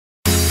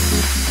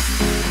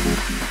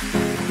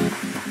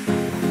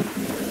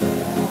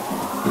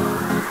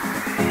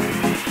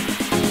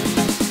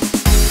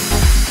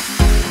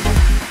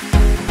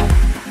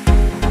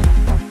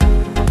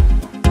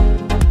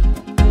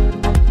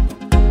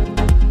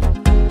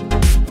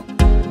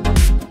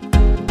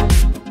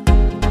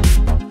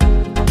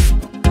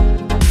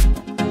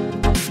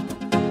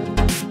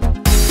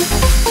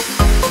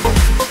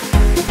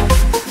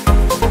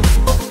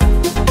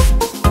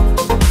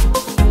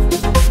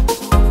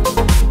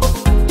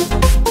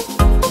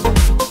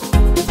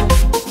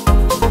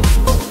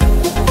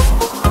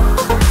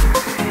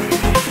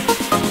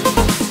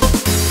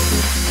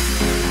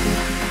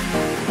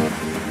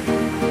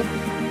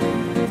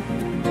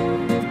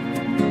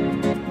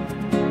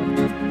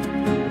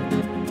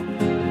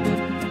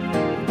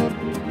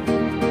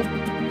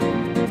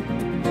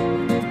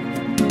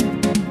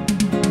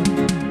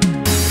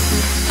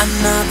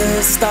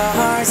a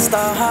star,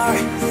 star,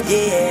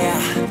 yeah.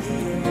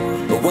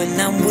 When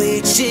I'm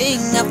reaching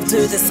up to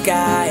the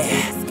sky,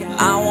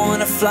 I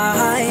wanna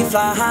fly,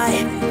 fly,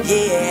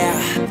 yeah.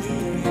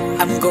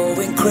 I'm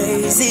going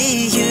crazy,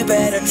 you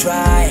better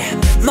try.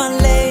 My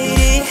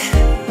lady,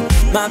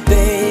 my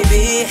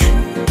baby,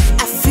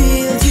 I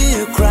feel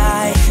you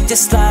cry,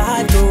 just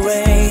like the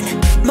rain.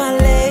 My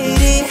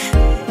lady,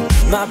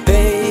 my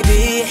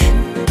baby,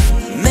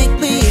 make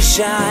me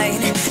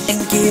shine and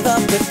give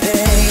up the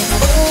pain.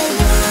 Oh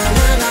na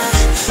na na,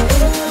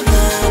 oh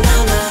na na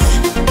na,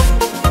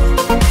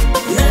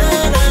 na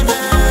na na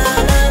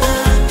na na,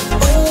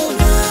 oh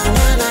na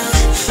na na,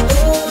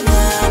 oh na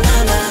na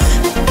na,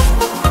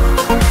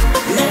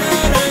 na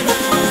na na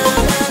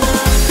na na.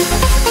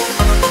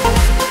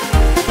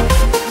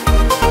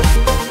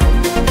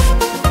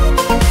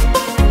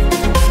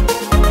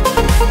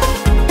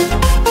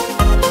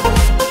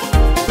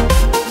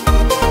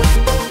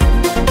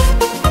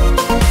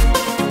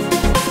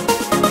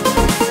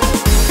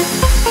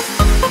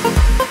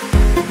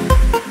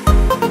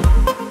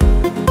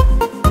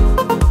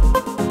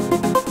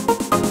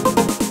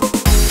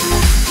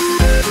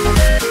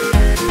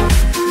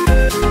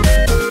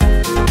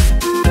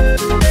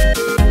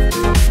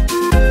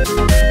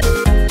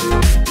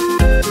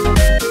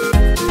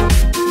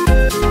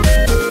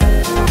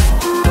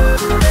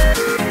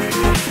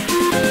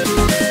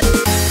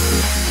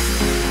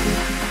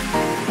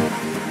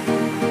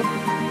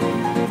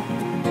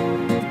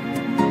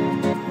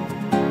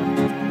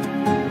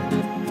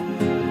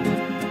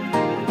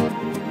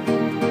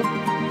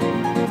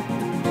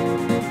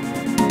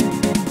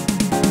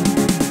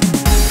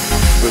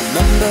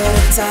 Remember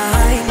the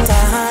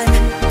time